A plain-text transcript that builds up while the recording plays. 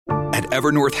At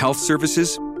Evernorth Health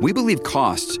Services, we believe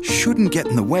costs shouldn't get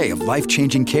in the way of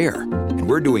life-changing care, and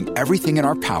we're doing everything in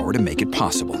our power to make it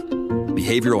possible.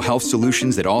 Behavioral health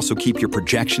solutions that also keep your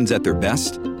projections at their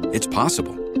best? It's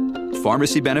possible.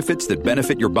 Pharmacy benefits that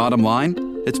benefit your bottom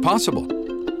line? It's possible.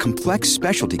 Complex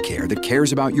specialty care that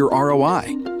cares about your ROI?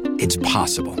 It's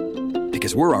possible.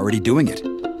 Because we're already doing it.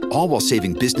 All while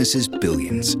saving businesses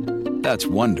billions. That's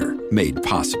Wonder made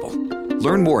possible.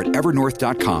 Learn more at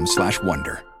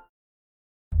evernorth.com/wonder.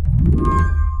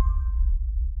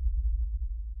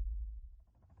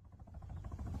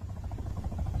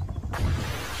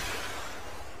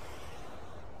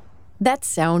 That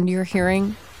sound you're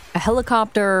hearing, a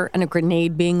helicopter and a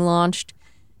grenade being launched,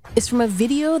 is from a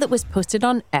video that was posted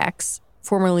on X,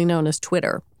 formerly known as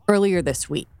Twitter, earlier this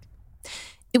week.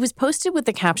 It was posted with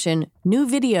the caption, "New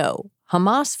video,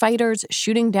 Hamas fighters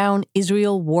shooting down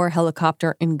Israel war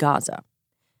helicopter in Gaza."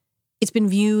 It's been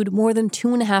viewed more than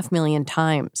 2.5 million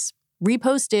times,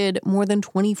 reposted more than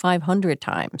 2,500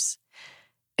 times.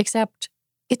 Except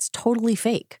it's totally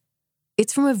fake.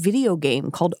 It's from a video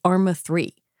game called Arma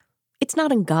 3. It's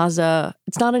not in Gaza.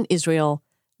 It's not in Israel.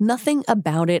 Nothing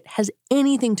about it has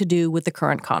anything to do with the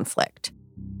current conflict.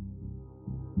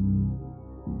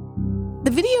 The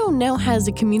video now has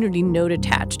a community note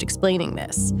attached explaining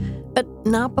this, but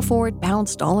not before it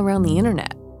bounced all around the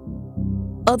internet.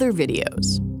 Other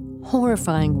videos,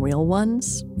 horrifying real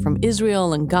ones, from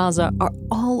Israel and Gaza are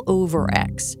all over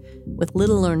X, with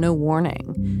little or no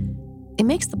warning. It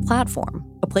makes the platform,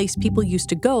 a place people used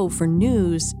to go for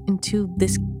news, into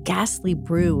this ghastly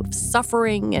brew of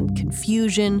suffering and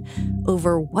confusion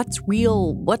over what's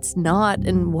real, what's not,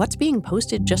 and what's being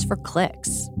posted just for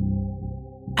clicks.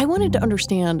 I wanted to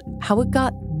understand how it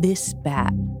got this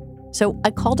bad. So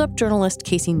I called up journalist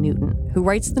Casey Newton, who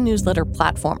writes the newsletter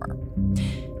Platformer.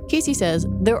 Casey says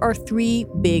there are 3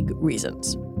 big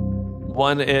reasons.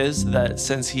 One is that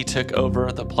since he took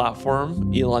over the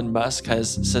platform, Elon Musk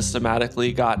has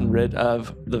systematically gotten rid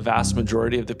of the vast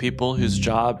majority of the people whose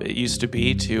job it used to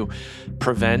be to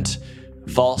prevent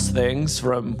false things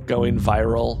from going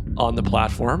viral on the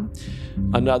platform.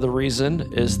 Another reason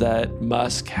is that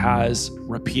Musk has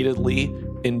repeatedly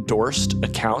endorsed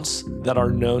accounts that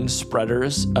are known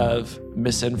spreaders of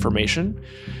misinformation.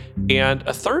 And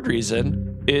a third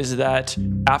reason is that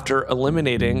after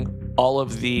eliminating all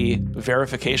of the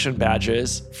verification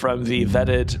badges from the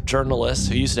vetted journalists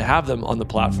who used to have them on the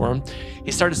platform,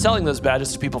 he started selling those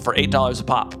badges to people for $8 a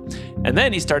pop. And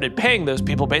then he started paying those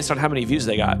people based on how many views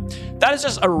they got. That is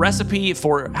just a recipe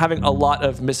for having a lot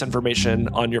of misinformation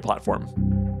on your platform.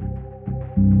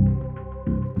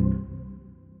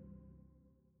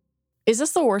 Is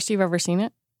this the worst you've ever seen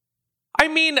it? I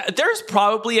mean, there's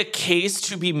probably a case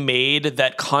to be made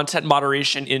that content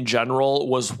moderation in general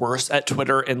was worse at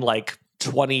Twitter in like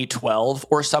 2012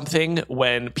 or something,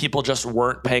 when people just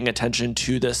weren't paying attention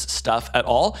to this stuff at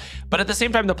all. But at the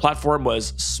same time, the platform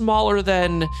was smaller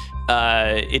then.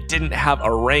 It didn't have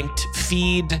a ranked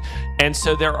feed. And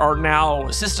so there are now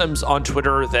systems on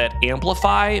Twitter that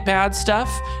amplify bad stuff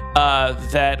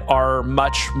that are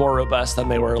much more robust than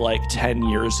they were like 10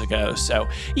 years ago. So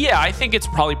yeah, I think it's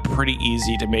probably pretty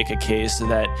easy to make a case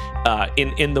that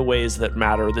in the ways that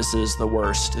matter, this is the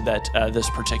worst that this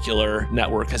particular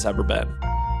network has ever been.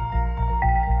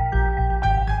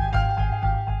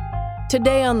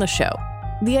 Today on the show,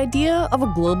 the idea of a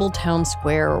global town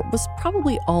square was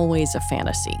probably always a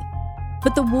fantasy.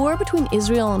 But the war between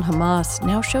Israel and Hamas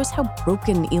now shows how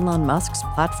broken Elon Musk's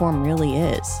platform really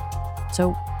is.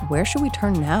 So where should we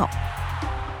turn now?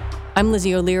 I'm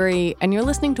Lizzie O'Leary, and you're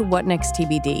listening to What Next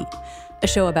TBD, a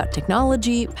show about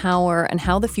technology, power, and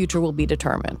how the future will be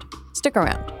determined. Stick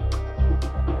around.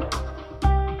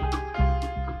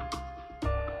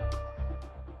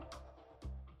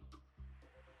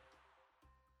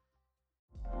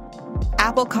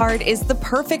 Apple Card is the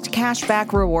perfect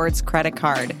cashback rewards credit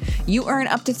card. You earn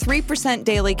up to 3%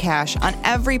 daily cash on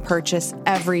every purchase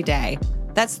every day.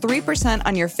 That's 3%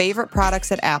 on your favorite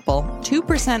products at Apple,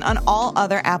 2% on all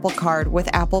other Apple Card with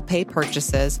Apple Pay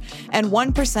purchases, and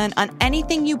 1% on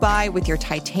anything you buy with your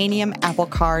titanium Apple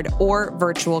Card or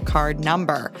virtual card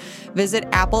number. Visit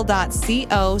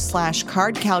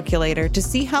apple.co/card calculator to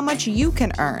see how much you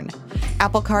can earn.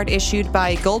 Apple Card issued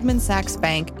by Goldman Sachs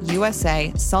Bank,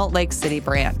 USA, Salt Lake City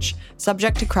branch.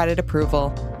 Subject to credit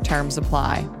approval. Terms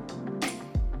apply.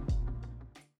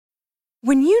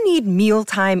 When you need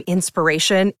mealtime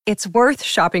inspiration, it's worth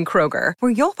shopping Kroger,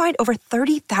 where you'll find over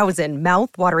 30,000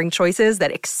 mouth-watering choices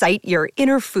that excite your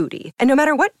inner foodie. And no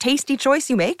matter what tasty choice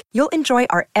you make, you'll enjoy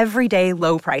our everyday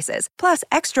low prices, plus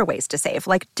extra ways to save,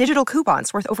 like digital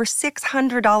coupons worth over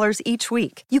 $600 each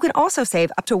week. You can also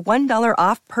save up to $1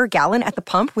 off per gallon at the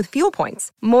pump with fuel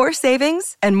points. More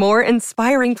savings and more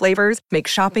inspiring flavors make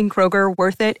shopping Kroger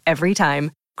worth it every time.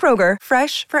 Kroger,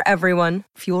 fresh for everyone.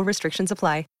 Fuel restrictions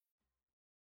apply.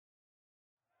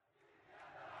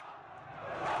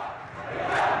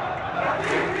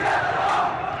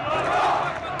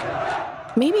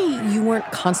 Maybe you weren't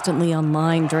constantly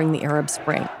online during the Arab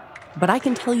Spring, but I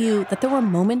can tell you that there were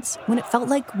moments when it felt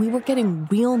like we were getting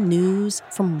real news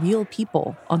from real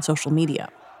people on social media.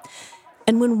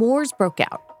 And when wars broke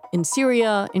out in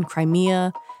Syria, in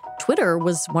Crimea, Twitter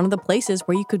was one of the places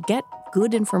where you could get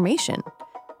good information,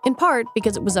 in part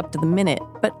because it was up to the minute,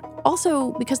 but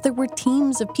also because there were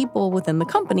teams of people within the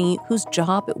company whose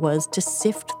job it was to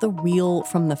sift the real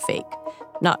from the fake,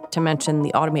 not to mention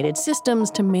the automated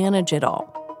systems to manage it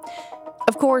all.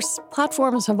 Of course,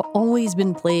 platforms have always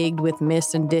been plagued with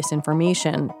mis- and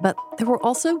disinformation, but there were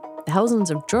also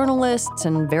thousands of journalists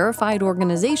and verified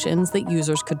organizations that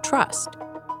users could trust.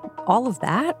 All of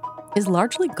that is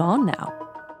largely gone now.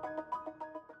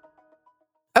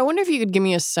 I wonder if you could give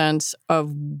me a sense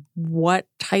of what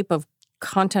type of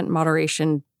content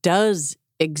moderation does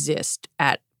exist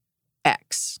at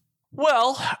X.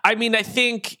 Well, I mean, I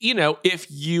think, if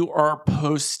you are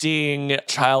posting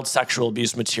child sexual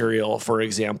abuse material, for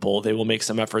example, they will make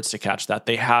some efforts to catch that.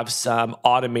 They have some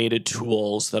automated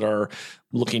tools that are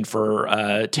looking for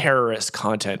terrorist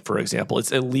content, for example.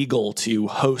 It's illegal to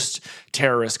host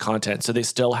terrorist content, so they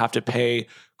still have to pay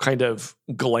kind of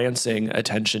glancing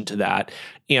attention to that.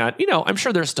 And, I'm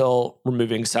sure they're still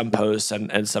removing some posts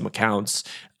and some accounts.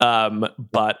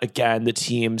 But again, the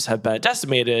teams have been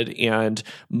decimated, and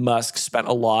Musk spent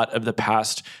a lot of the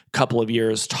past couple of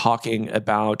years talking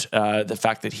about the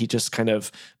fact that he just kind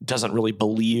of doesn't really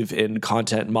believe in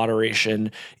content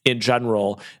moderation in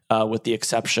general, with the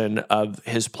exception of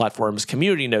his platform's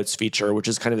community notes feature, which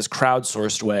is kind of this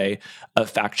crowdsourced way of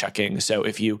fact checking. So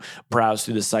if you browse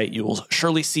through the site, you will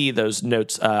surely see those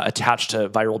notes attached to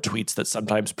viral tweets that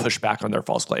sometimes push back on their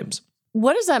false claims.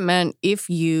 What does that mean if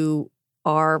you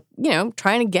are,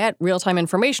 trying to get real-time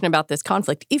information about this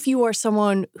conflict? If you are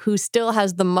someone who still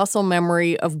has the muscle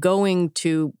memory of going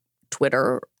to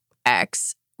Twitter,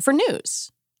 X, for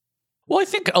news? Well, I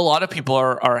think a lot of people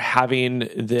are having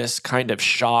this kind of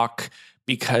shock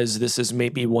because this is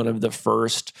maybe one of the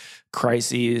first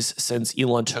crises since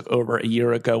Elon took over a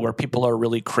year ago where people are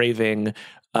really craving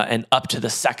an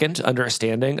up-to-the-second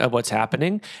understanding of what's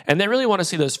happening. And they really want to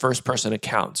see those first-person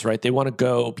accounts, right? They want to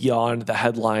go beyond the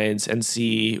headlines and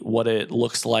see what it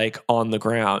looks like on the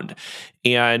ground.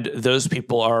 And those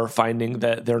people are finding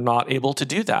that they're not able to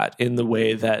do that in the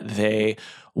way that they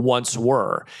once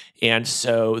were. And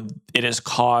so it has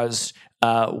caused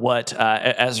what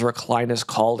Ezra Klein has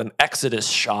called an exodus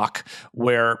shock,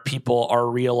 where people are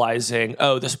realizing,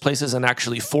 oh, this place isn't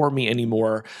actually for me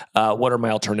anymore. What are my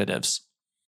alternatives?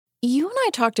 You and I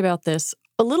talked about this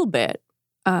a little bit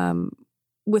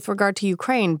with regard to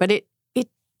Ukraine, but it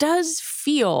does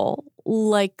feel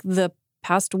like the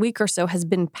past week or so has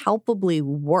been palpably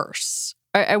worse.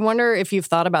 I wonder if you've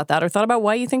thought about that or thought about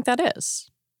why you think that is.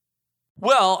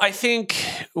 Well, I think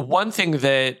one thing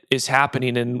that is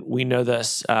happening, and we know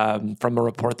this from a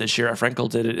report that Shira Frankel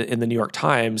did in the New York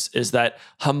Times, is that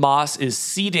Hamas is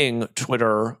seeding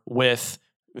Twitter with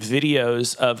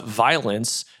videos of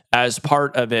violence as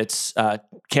part of its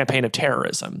campaign of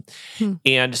terrorism.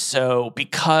 And so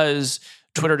because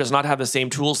Twitter does not have the same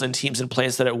tools and teams in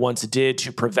place that it once did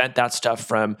to prevent that stuff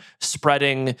from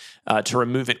spreading, to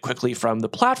remove it quickly from the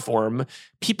platform,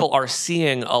 people are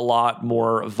seeing a lot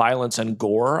more violence and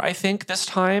gore, I think, this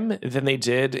time than they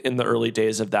did in the early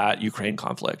days of that Ukraine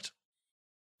conflict.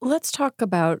 Let's talk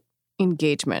about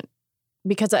engagement,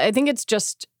 because I think it's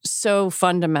just so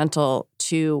fundamental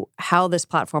to how this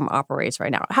platform operates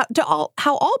right now,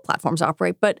 how all platforms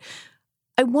operate. But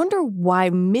I wonder why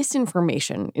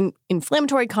misinformation,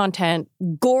 inflammatory content,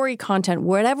 gory content,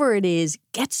 whatever it is,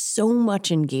 gets so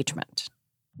much engagement.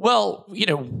 Well,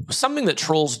 something that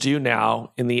trolls do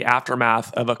now in the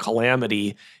aftermath of a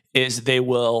calamity is they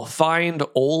will find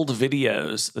old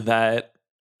videos that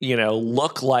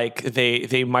look like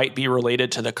they might be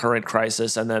related to the current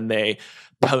crisis, and then they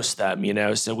post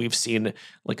them, So we've seen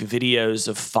like videos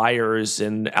of fires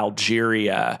in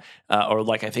Algeria, or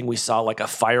like I think we saw like a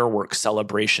fireworks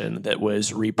celebration that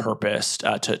was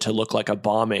repurposed to look like a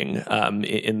bombing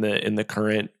in the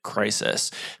current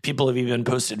crisis. People have even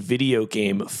posted video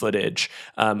game footage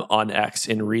on X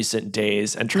in recent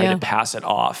days and tried to pass it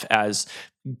off as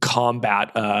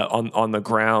combat on the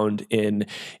ground in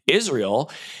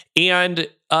Israel. And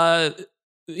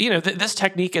this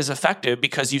technique is effective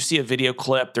because you see a video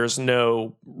clip, there's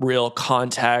no real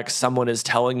context. Someone is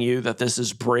telling you that this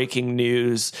is breaking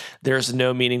news. There's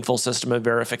no meaningful system of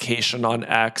verification on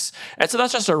X. And so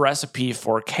that's just a recipe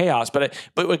for chaos. But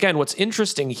again, what's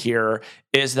interesting here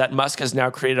is that Musk has now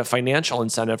created a financial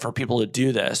incentive for people to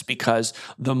do this because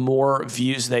the more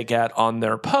views they get on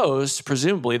their posts,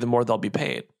 presumably the more they'll be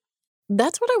paid.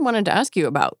 That's what I wanted to ask you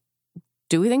about.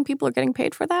 Do we think people are getting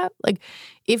paid for that? Like,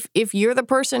 if you're the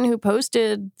person who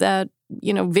posted that,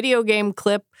 video game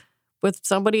clip with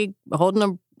somebody holding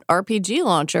an RPG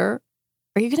launcher,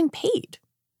 are you getting paid?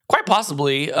 Quite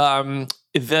possibly.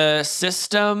 The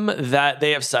system that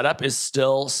they have set up is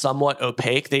still somewhat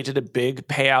opaque. They did a big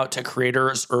payout to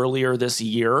creators earlier this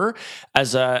year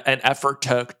as an effort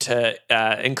to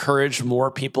encourage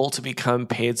more people to become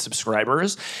paid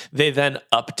subscribers. They then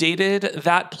updated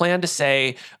that plan to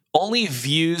say, only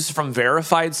views from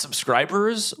verified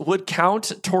subscribers would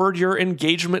count toward your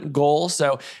engagement goal.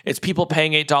 So it's people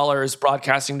paying $8,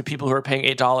 broadcasting to people who are paying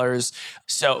 $8.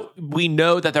 So we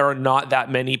know that there are not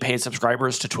that many paid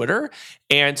subscribers to Twitter.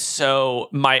 And so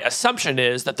my assumption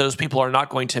is that those people are not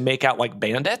going to make out like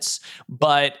bandits.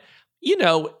 But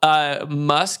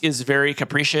Musk is very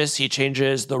capricious. He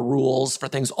changes the rules for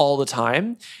things all the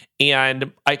time.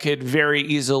 And I could very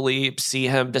easily see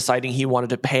him deciding he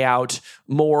wanted to pay out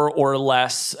more or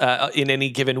less in any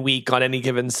given week on any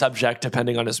given subject,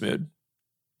 depending on his mood.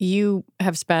 You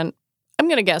have spent, I'm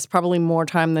going to guess, probably more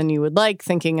time than you would like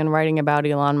thinking and writing about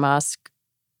Elon Musk.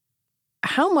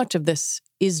 How much of this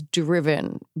is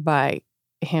driven by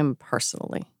him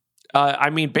personally?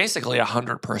 Basically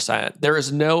 100%. There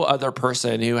is no other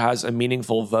person who has a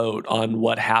meaningful vote on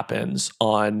what happens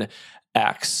on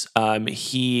X.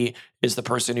 He is the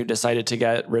person who decided to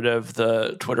get rid of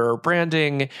the Twitter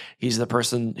branding. He's the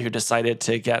person who decided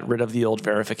to get rid of the old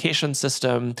verification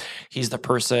system. He's the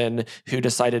person who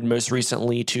decided most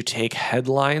recently to take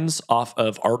headlines off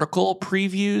of article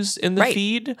previews in the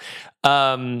feed.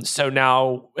 So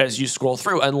now as you scroll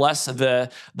through, unless the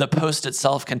post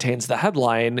itself contains the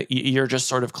headline, you're just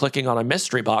sort of clicking on a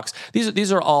mystery box.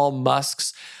 These are all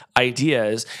Musk's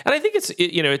ideas. And I think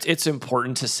it's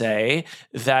important to say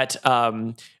that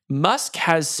Musk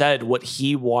has said what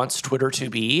he wants Twitter to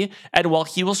be, and while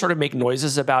he will sort of make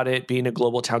noises about it being a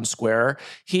global town square,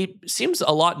 he seems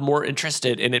a lot more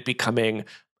interested in it becoming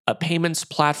a payments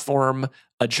platform,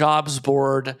 a jobs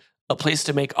board, a place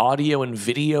to make audio and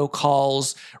video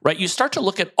calls, right? You start to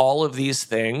look at all of these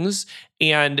things,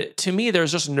 and to me,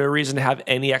 there's just no reason to have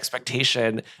any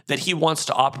expectation that he wants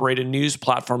to operate a news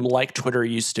platform like Twitter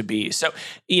used to be. So,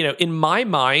 in my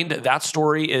mind, that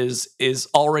story is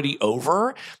already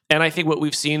over. And I think what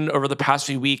we've seen over the past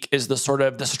few weeks is the sort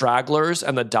of the stragglers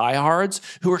and the diehards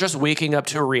who are just waking up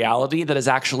to a reality that has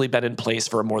actually been in place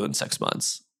for more than 6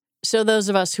 months. So those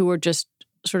of us who are just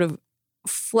sort of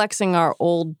flexing our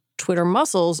old Twitter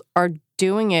muscles are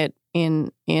doing it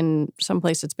in some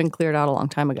place that's been cleared out a long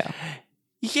time ago.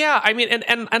 Yeah,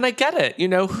 and I get it.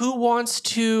 Who wants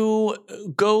to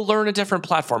go learn a different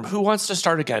platform? Who wants to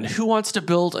start again? Who wants to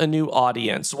build a new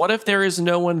audience? What if there is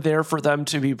no one there for them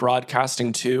to be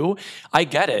broadcasting to? I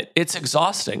get it. It's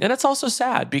exhausting. And it's also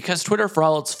sad because Twitter, for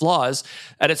all its flaws,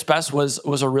 at its best was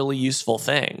a really useful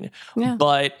thing. Yeah.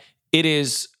 But it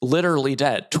is literally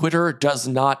dead. Twitter does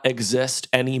not exist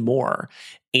anymore.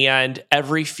 And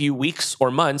every few weeks or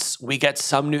months, we get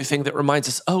some new thing that reminds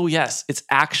us, oh, yes, it's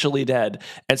actually dead.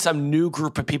 And some new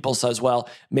group of people says, well,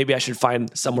 maybe I should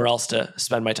find somewhere else to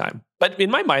spend my time. But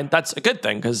in my mind, that's a good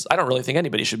thing because I don't really think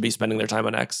anybody should be spending their time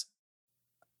on X.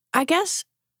 I guess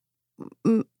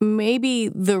maybe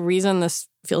the reason this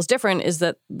feels different is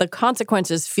that the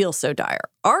consequences are so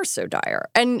dire.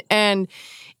 And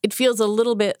it feels a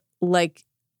little bit like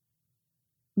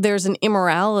there's an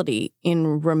immorality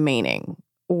in remaining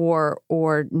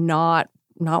or not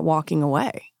walking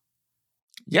away.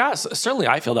 Yes, certainly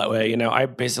I feel that way. I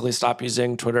basically stopped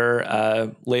using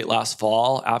Twitter late last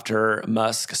fall after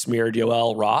Musk smeared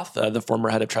Yoel Roth, the former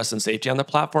head of trust and safety on the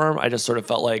platform. I just sort of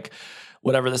felt like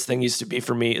whatever this thing used to be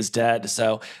for me is dead.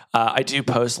 So I do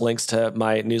post links to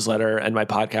my newsletter and my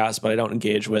podcast, but I don't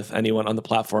engage with anyone on the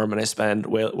platform, and I spend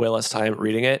way less time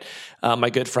reading it. My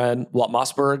good friend Walt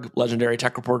Mossberg, legendary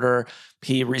tech reporter,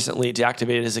 he recently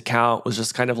deactivated his account, was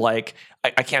just kind of like,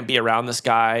 I can't be around this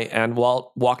guy, and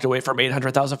walked away from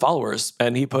 800,000 followers.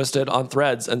 And he posted on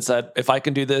Threads and said, if I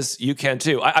can do this, you can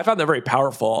too. I found that very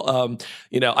powerful.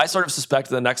 I sort of suspect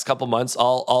in the next couple months,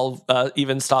 I'll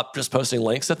even stop just posting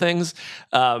links to things.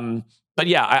 But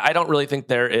yeah, I don't really think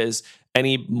there is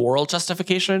any moral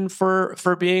justification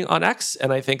for being on X.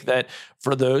 And I think that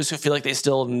for those who feel like they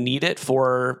still need it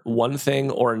for one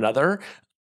thing or another,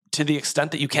 to the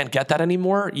extent that you can't get that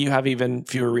anymore, you have even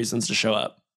fewer reasons to show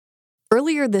up.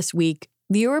 Earlier this week,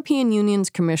 the European Union's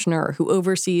commissioner who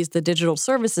oversees the Digital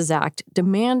Services Act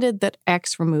demanded that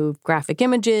X remove graphic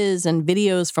images and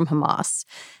videos from Hamas,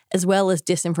 as well as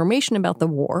disinformation about the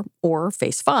war, or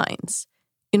face fines.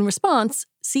 In response,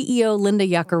 CEO Linda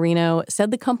Yaccarino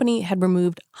said the company had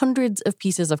removed hundreds of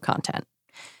pieces of content.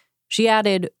 She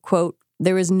added, quote,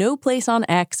 "There is no place on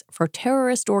X for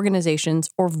terrorist organizations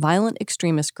or violent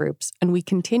extremist groups, and we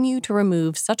continue to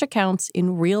remove such accounts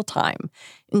in real time,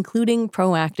 including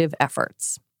proactive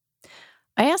efforts."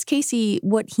 I asked Casey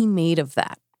what he made of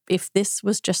that, if this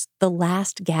was just the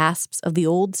last gasps of the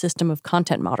old system of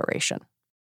content moderation.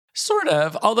 Sort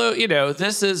of. Although,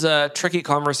 this is a tricky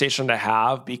conversation to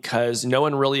have because no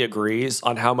one really agrees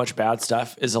on how much bad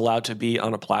stuff is allowed to be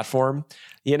on a platform,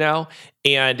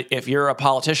 And if you're a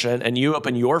politician and you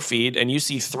open your feed and you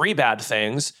see 3 bad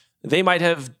things, they might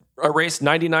have erased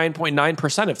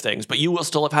 99.9% of things, but you will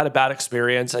still have had a bad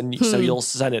experience, and so you'll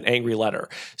send an angry letter.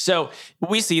 So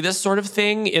we see this sort of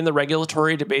thing in the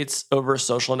regulatory debates over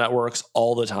social networks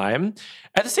all the time.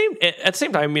 At the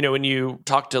same time, when you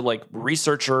talk to like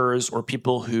researchers or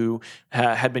people who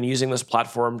had been using this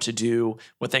platform to do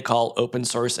what they call open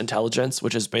source intelligence,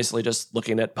 which is basically just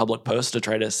looking at public posts to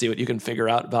try to see what you can figure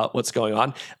out about what's going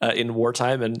on in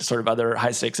wartime and sort of other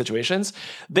high stakes situations,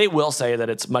 they will say that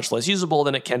it's much less usable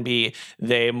than it can be.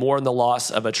 They mourn the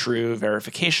loss of a true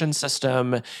verification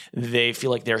system. They feel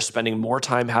like they're spending more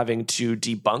time having to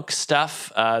debunk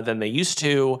stuff than they used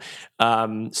to.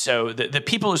 So the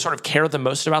people who sort of care the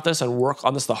most about this and work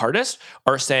on this the hardest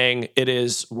are saying it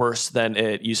is worse than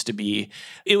it used to be.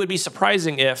 It would be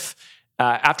surprising if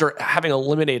after having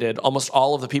eliminated almost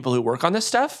all of the people who work on this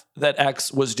stuff, that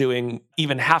X was doing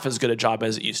even half as good a job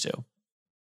as it used to.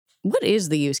 What is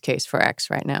the use case for X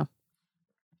right now?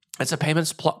 It's a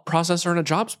payments processor and a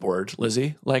jobs board,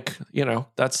 Lizzie.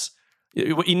 That's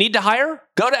what you need to hire.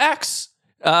 Go to X.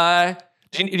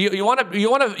 You want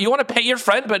to pay your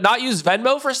friend but not use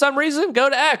Venmo for some reason? Go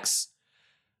to X.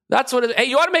 That's what it is. Hey,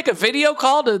 you want to make a video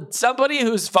call to somebody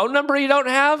whose phone number you don't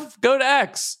have? Go to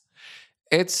X.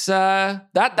 It's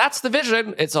that's the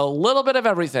vision. It's a little bit of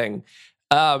everything.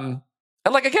 I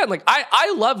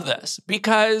love this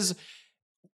because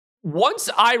once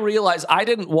I realized I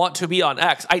didn't want to be on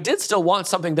X, I did still want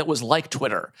something that was like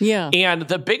Twitter. Yeah. And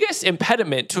the biggest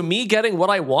impediment to me getting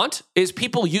what I want is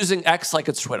people using X like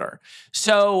it's Twitter.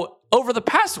 So over the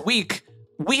past week,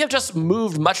 we have just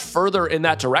moved much further in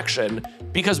that direction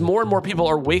because more and more people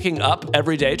are waking up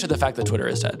every day to the fact that Twitter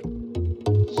is dead.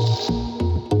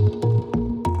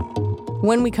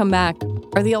 When we come back,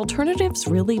 are the alternatives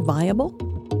really viable?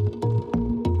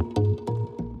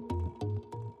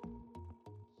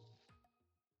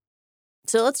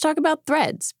 So let's talk about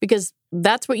Threads, because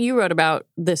that's what you wrote about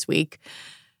this week.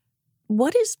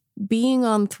 What is being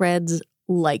on Threads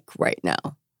like right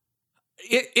now?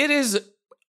 It is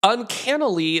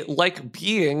uncannily like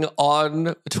being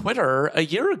on Twitter a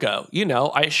year ago.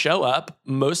 I show up,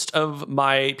 most of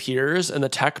my peers in the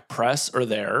tech press are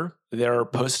there. They're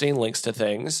posting links to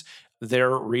things.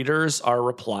 Their readers are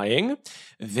replying.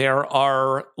 There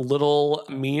are little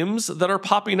memes that are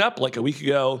popping up. Like a week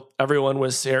ago, everyone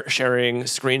was sharing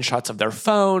screenshots of their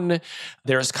phone.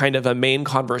 There's kind of a main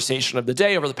conversation of the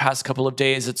day. Over the past couple of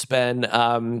days, it's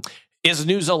been, is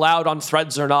news allowed on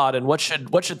Threads or not? And what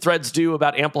should Threads do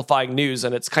about amplifying news?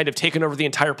 And it's kind of taken over the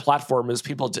entire platform as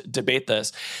people debate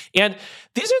this. And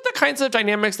these are the kinds of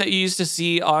dynamics that you used to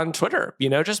see on Twitter.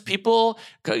 Just people,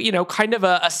 kind of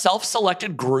a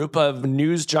self-selected group of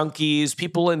news junkies,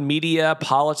 people in media,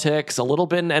 politics, a little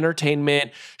bit in entertainment,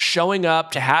 showing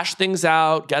up to hash things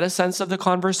out, get a sense of the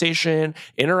conversation,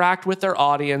 interact with their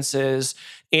audiences.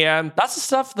 And that's the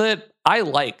stuff that I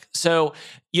like. So,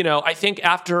 I think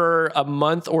after a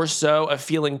month or so of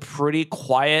feeling pretty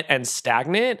quiet and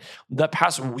stagnant, the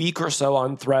past week or so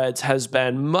on Threads has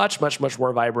been much, much, much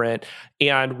more vibrant.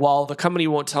 And while the company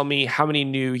won't tell me how many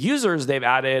new users they've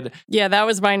added. Yeah, that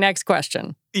was my next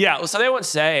question. Yeah, so they won't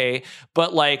say,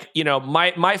 but like,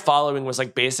 my following was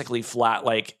like basically flat.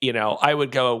 Like, I would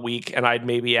go a week and I'd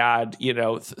maybe add,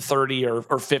 30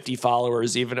 or 50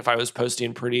 followers, even if I was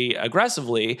posting pretty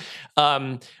aggressively.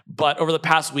 But over the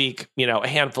past week, a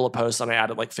handful of posts and I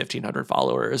added like 1,500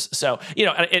 followers. So,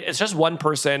 it's just one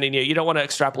person, and you don't want to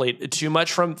extrapolate too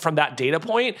much from that data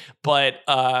point. But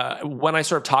when I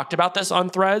sort of talked about this on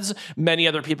Threads, many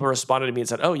other people responded to me and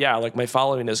said, oh yeah, like my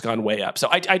following has gone way up. So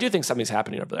I do think something's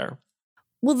happening over there.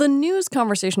 Well, the news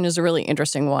conversation is a really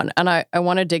interesting one, and I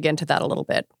want to dig into that a little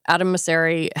bit. Adam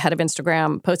Mosseri, head of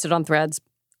Instagram, posted on Threads,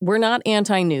 "We're not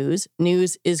anti-news.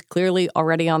 News is clearly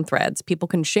already on Threads. People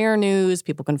can share news.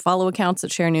 People can follow accounts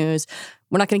that share news.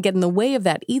 We're not going to get in the way of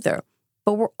that either.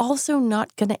 But we're also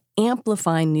not going to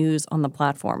amplify news on the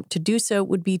platform. To do so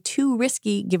would be too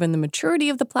risky given the maturity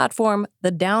of the platform,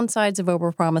 the downsides of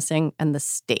overpromising, and the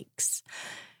stakes."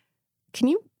 Can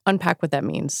you unpack what that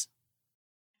means?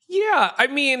 Yeah, I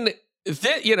mean,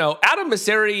 Adam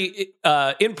Mosseri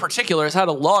in particular has had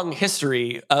a long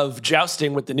history of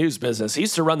jousting with the news business. He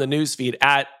used to run the news feed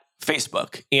at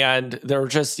Facebook, and there were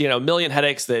just, a million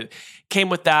headaches that came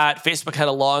with that. Facebook had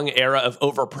a long era of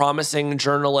overpromising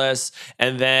journalists,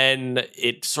 and then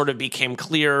it sort of became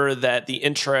clear that the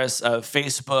interests of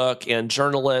Facebook and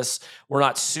journalists were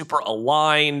not super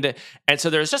aligned. And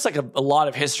so there's just like a lot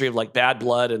of history of like bad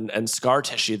blood and scar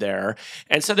tissue there.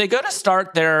 And so they go to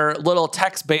start their little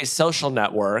text-based social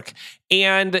network,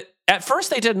 and at first,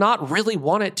 they did not really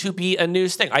want it to be a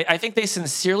news thing. I think they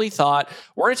sincerely thought,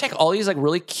 we're going to take all these like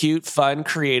really cute, fun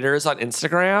creators on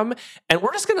Instagram, and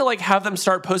we're just going to like have them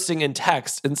start posting in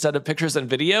text instead of pictures and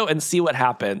video and see what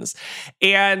happens.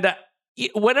 And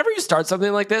whenever you start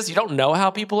something like this, you don't know how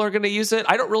people are going to use it.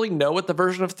 I don't really know what the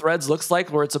version of Threads looks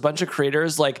like, where it's a bunch of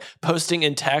creators like posting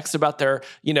in text about their,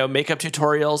 makeup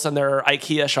tutorials and their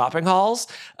IKEA shopping hauls.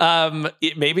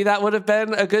 Maybe that would have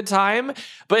been a good time,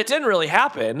 but it didn't really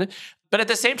happen. But at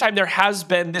the same time, there has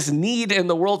been this need in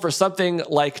the world for something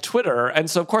like Twitter. And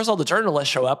so, of course, all the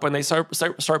journalists show up when they start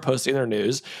posting their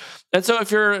news. And so if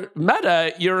you're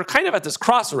Meta, you're kind of at this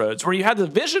crossroads where you have the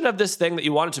vision of this thing that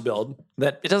you wanted to build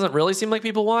that it doesn't really seem like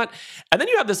people want. And then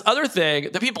you have this other thing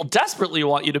that people desperately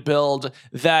want you to build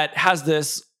that has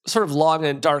this sort of long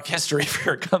and dark history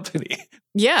for your company.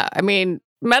 Yeah, I mean,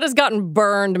 Meta's gotten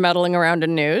burned meddling around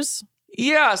in news.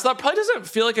 Yeah, so that probably doesn't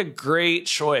feel like a great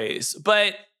choice.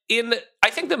 But I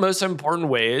think the most important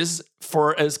ways,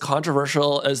 for as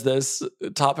controversial as this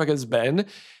topic has been,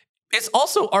 it's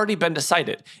also already been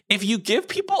decided. If you give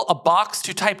people a box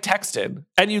to type text in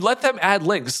and you let them add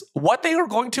links, what they are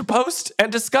going to post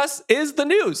and discuss is the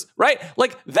news, right?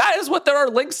 Like that is what there are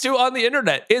links to on the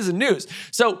internet, is news.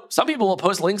 So some people will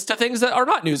post links to things that are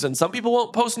not news, and some people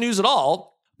won't post news at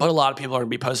all. But a lot of people are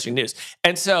going to be posting news.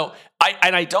 And so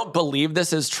I don't believe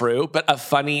this is true, but a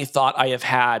funny thought I have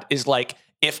had is like,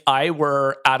 if I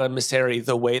were Adam Mosseri,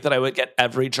 the way that I would get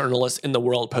every journalist in the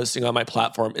world posting on my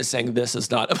platform is saying this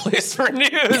is not a place for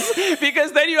news,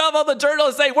 because then you have all the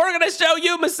journalists saying, we're going to show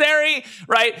you Mosseri,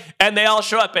 right? And they all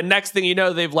show up. And next thing you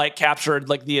know, they've like captured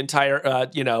like the entire,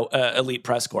 elite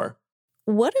press corps.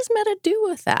 What does Meta do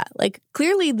with that? Like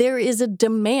clearly there is a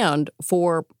demand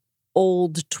for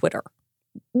old Twitter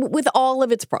with all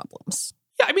of its problems.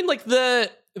 Yeah, I mean, like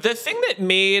the thing that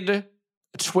made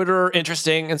Twitter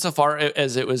interesting, insofar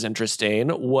as it was interesting,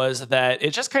 was that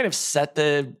it just kind of set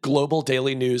the global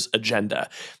daily news agenda.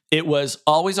 It was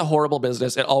always a horrible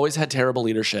business. It always had terrible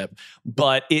leadership,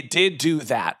 but it did do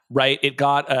that, right? It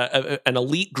got an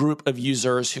elite group of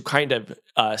users who kind of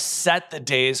set the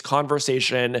day's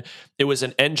conversation. It was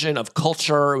an engine of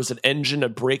culture. It was an engine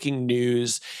of breaking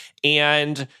news.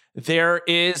 And there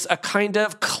is a kind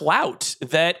of clout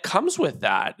that comes with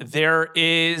that.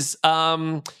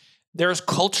 There's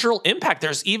cultural impact.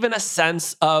 There's even a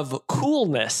sense of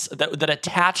coolness that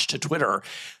attached to Twitter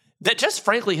that just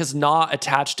frankly has not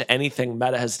attached to anything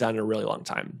Meta has done in a really long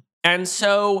time. And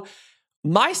so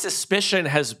my suspicion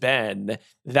has been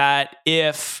that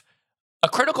if a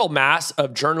critical mass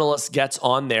of journalists gets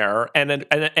on there and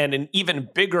an even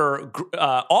bigger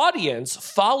audience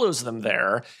follows them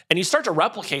there, and you start to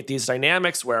replicate these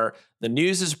dynamics where the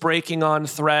news is breaking on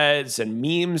Threads and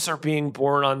memes are being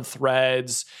born on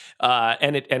Threads,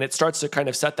 and it starts to kind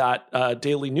of set that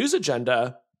daily news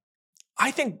agenda,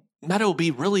 I think Meta will be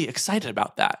really excited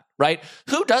about that, right?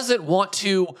 Who doesn't want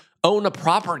to own a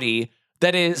property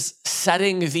that is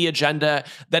setting the agenda,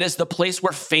 that is the place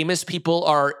where famous people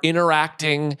are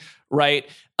interacting, right?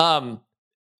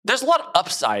 There's a lot of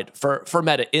upside for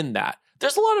Meta in that.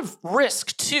 There's a lot of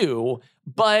risk too,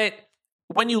 but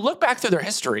when you look back through their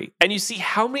history and you see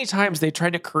how many times they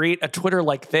tried to create a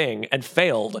Twitter-like thing and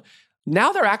failed,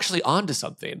 now they're actually onto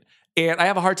something. And I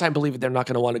have a hard time believing they're not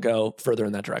going to want to go further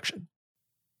in that direction.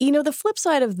 You know, the flip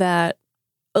side of that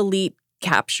elite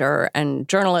capture and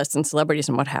journalists and celebrities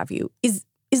and what have you is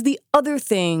the other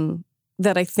thing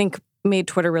that I think made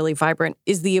Twitter really vibrant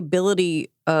is the ability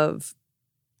of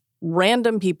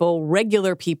random people,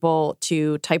 regular people,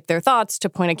 to type their thoughts, to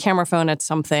point a camera phone at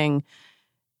something.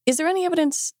 Is there any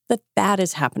evidence that that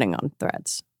is happening on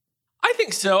Threads? I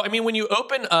think so. I mean, when you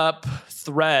open up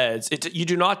Threads, you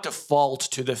do not default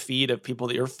to the feed of people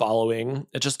that you're following.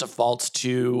 It just defaults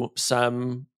to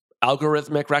some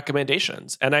algorithmic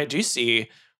recommendations. And I do see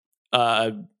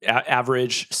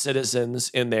average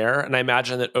citizens in there. And I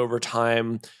imagine that over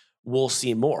time, we'll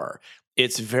see more.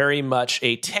 It's very much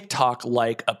a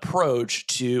TikTok-like approach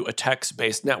to a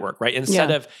text-based network, right? Instead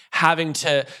of having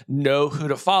to know who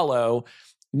to follow,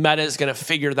 Meta is going to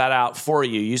figure that out for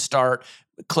you. You start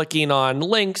clicking on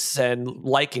links and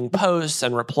liking posts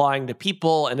and replying to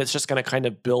people, and it's just going to kind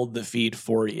of build the feed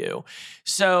for you.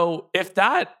 So if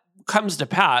that comes to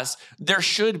pass, there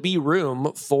should be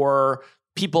room for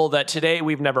people that today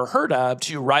we've never heard of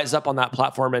to rise up on that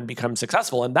platform and become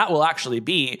successful. And that will actually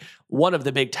be one of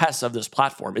the big tests of this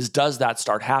platform is, does that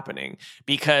start happening?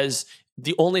 Because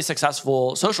the only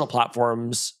successful social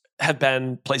platforms have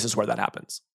been places where that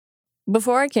happens.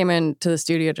 Before I came into the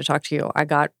studio to talk to you, I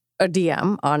got a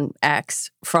DM on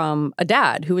X from a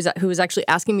dad who was actually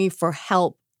asking me for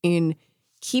help in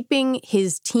keeping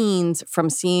his teens from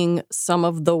seeing some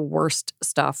of the worst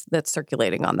stuff that's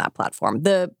circulating on that platform,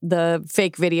 the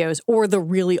fake videos or the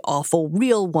really awful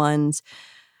real ones.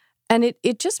 And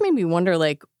it just made me wonder,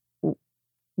 like,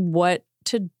 what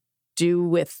to do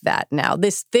with that now.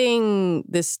 This thing,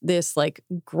 this like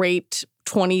great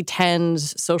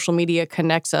 2010s social media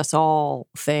connects us all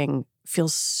thing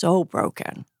feels so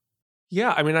broken.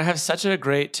 Yeah, I mean, I have such a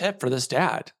great tip for this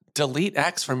dad. Delete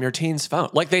X from your teen's phone.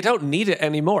 Like, they don't need it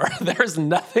anymore. There's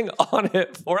nothing on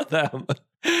it for them,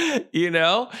 you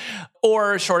know?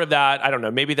 Or short of that, I don't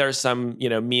know, maybe there's some,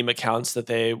 meme accounts that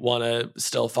they want to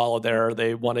still follow there.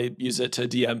 They want to use it to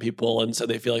DM people, and so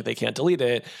they feel like they can't delete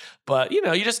it. But,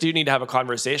 you just do need to have a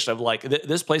conversation of like,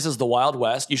 this place is the Wild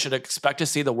West. You should expect to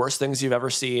see the worst things you've ever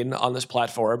seen on this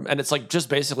platform. And it's like just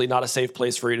basically not a safe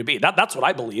place for you to be. That's what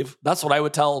I believe. That's what I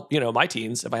would tell, my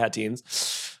teens if I had teens.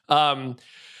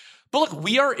 But look,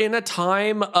 we are in a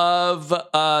time of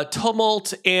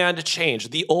tumult and change.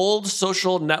 The old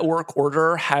social network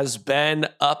order has been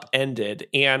upended,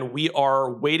 and we are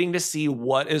waiting to see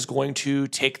what is going to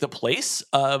take the place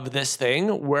of this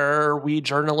thing where we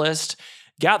journalists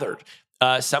gathered.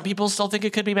 Some people still think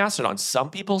it could be Mastodon. Some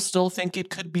people still think it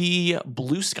could be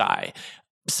Blue Sky.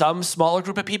 Some smaller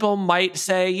group of people might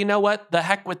say, you know what, the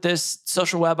heck with this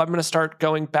social web. I'm going to start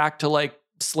going back to like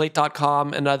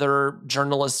Slate.com and other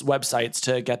journalists' websites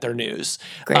to get their news,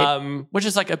 which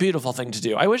is like a beautiful thing to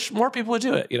do. I wish more people would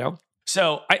do it,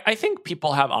 So I think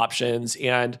people have options.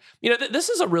 And, this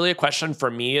is really a question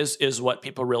for me is what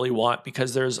people really want,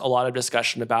 because there's a lot of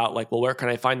discussion about like, well, where can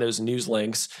I find those news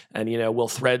links? And, will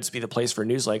Threads be the place for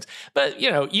news links? But,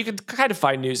 you can kind of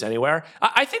find news anywhere.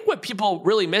 I think what people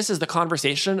really miss is the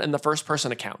conversation and the first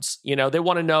person accounts. They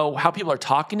want to know how people are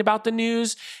talking about the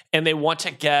news, and they want to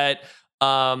get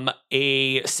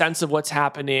a sense of what's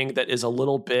happening that is a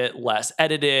little bit less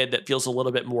edited, that feels a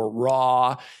little bit more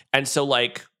raw. And so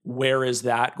like, where is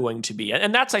that going to be?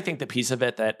 And that's, I think, the piece of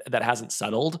it that hasn't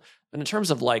settled. And in terms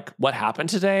of like what happened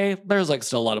today, there's like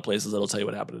still a lot of places that'll tell you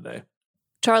what happened today.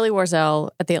 Charlie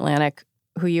Warzel at The Atlantic,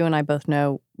 who you and I both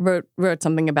know, wrote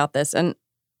something about this. And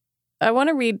I want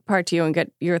to read part to you and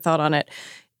get your thought on it.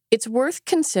 It's worth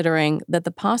considering that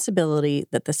the possibility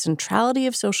that the centrality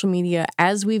of social media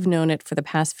as we've known it for the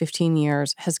past 15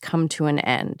 years has come to an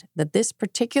end, that this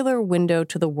particular window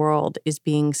to the world is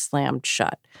being slammed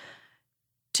shut.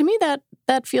 To me,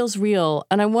 that feels real.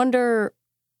 And I wonder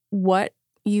what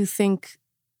you think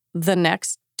the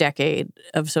next decade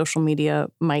of social media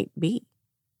might be.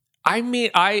 I mean,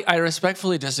 I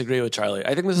respectfully disagree with Charlie.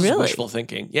 I think this is wishful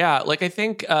thinking. Yeah, like I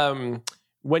think...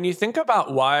 when you think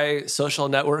about why social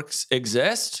networks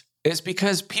exist, it's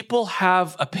because people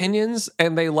have opinions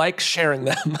and they like sharing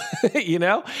them,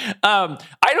 I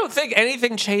don't think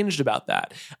anything changed about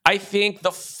that. I think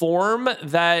the form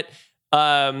that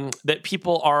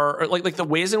people are, like the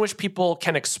ways in which people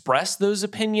can express those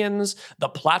opinions, the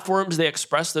platforms they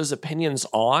express those opinions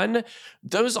on,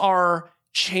 those are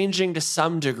changing to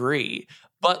some degree.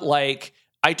 But like,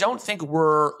 I don't think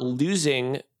we're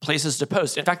losing places to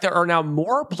post. In fact, there are now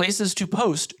more places to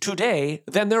post today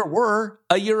than there were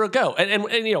a year ago.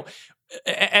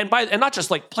 And not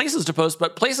just like places to post,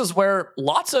 but places where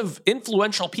lots of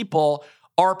influential people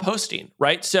are posting,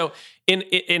 right? So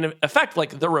in effect,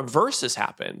 like the reverse has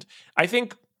happened. I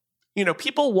think,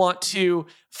 people want to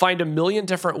find a million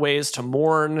different ways to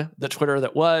mourn the Twitter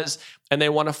that was, and they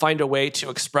want to find a way to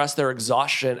express their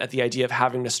exhaustion at the idea of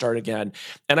having to start again.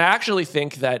 And I actually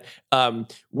think that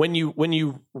when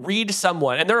you read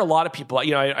someone, and there are a lot of people,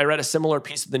 I read a similar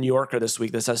piece of The New Yorker this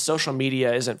week that says social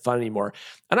media isn't fun anymore.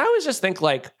 And I always just think,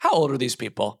 like, how old are these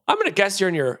people? I'm going to guess you're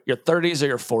in your 30s or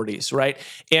your 40s, right?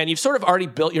 And you've sort of already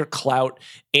built your clout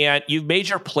and you've made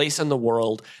your place in the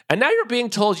world. And now you're being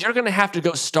told you're going to have to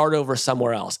go start over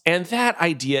somewhere else. And that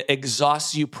idea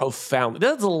exhausts you profoundly.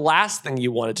 That's the last thing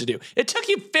you wanted to do. It took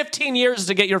you 15 years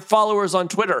to get your followers on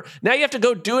Twitter. Now you have to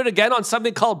go do it again on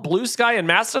something called Blue Sky and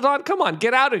Mastodon? Come on,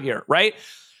 get out of here, right?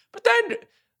 But then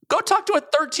go talk to a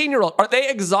 13-year-old. Are they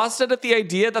exhausted at the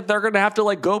idea that they're going to have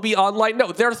to go be online?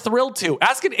 No, they're thrilled to.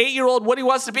 Ask an 8-year-old what he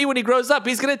wants to be when he grows up.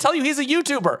 He's going to tell you he's a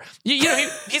YouTuber.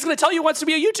 He's going to tell you he wants to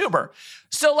be a YouTuber.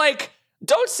 So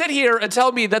don't sit here and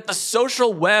tell me that the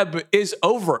social web is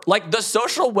over. The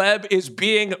social web is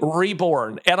being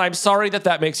reborn. And I'm sorry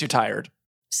that makes you tired.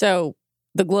 So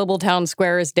the global town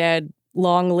square is dead.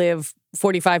 Long live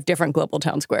 45 different global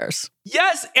town squares.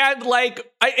 Yes, and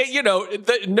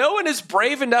no one is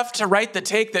brave enough to write the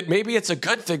take that maybe it's a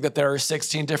good thing that there are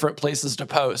 16 different places to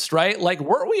post, right?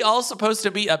 Weren't we all supposed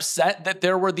to be upset that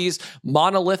there were these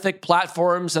monolithic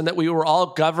platforms and that we were all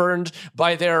governed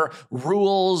by their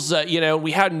rules?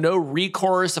 We had no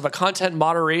recourse if a content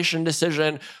moderation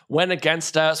decision went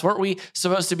against us. Weren't we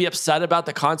supposed to be upset about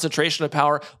the concentration of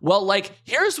power? Well,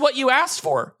 here's what you asked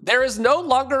for. There is no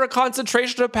longer a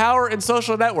concentration of power in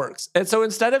social networks. And so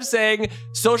instead of saying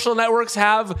social networks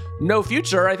have no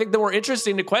future, I think the more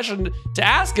interesting question to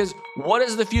ask is, what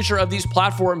is the future of these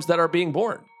platforms that are being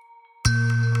born?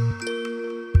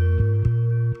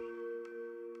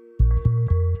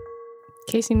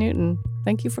 Casey Newton,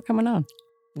 thank you for coming on.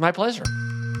 My pleasure.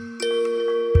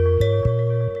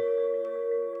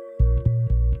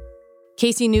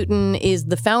 Casey Newton is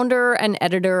the founder and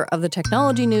editor of the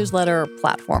technology newsletter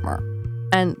Platformer.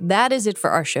 And that is it for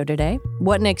our show today.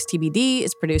 What Next TBD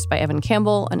is produced by Evan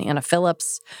Campbell and Anna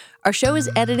Phillips. Our show is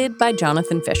edited by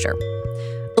Jonathan Fisher.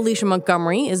 Alicia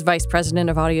Montgomery is vice president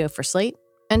of audio for Slate,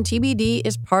 and TBD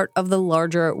is part of the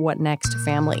larger What Next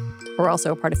family. We're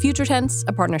also a part of Future Tense,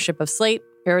 a partnership of Slate,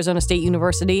 Arizona State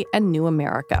University, and New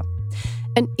America.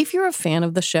 And if you're a fan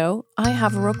of the show, I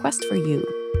have a request for you.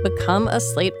 Become a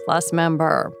Slate Plus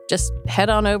member. Just head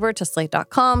on over to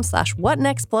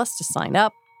slate.com/whatnextplus to sign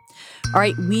up. All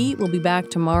right, we will be back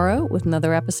tomorrow with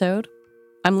another episode.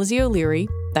 I'm Lizzie O'Leary.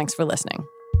 Thanks for listening.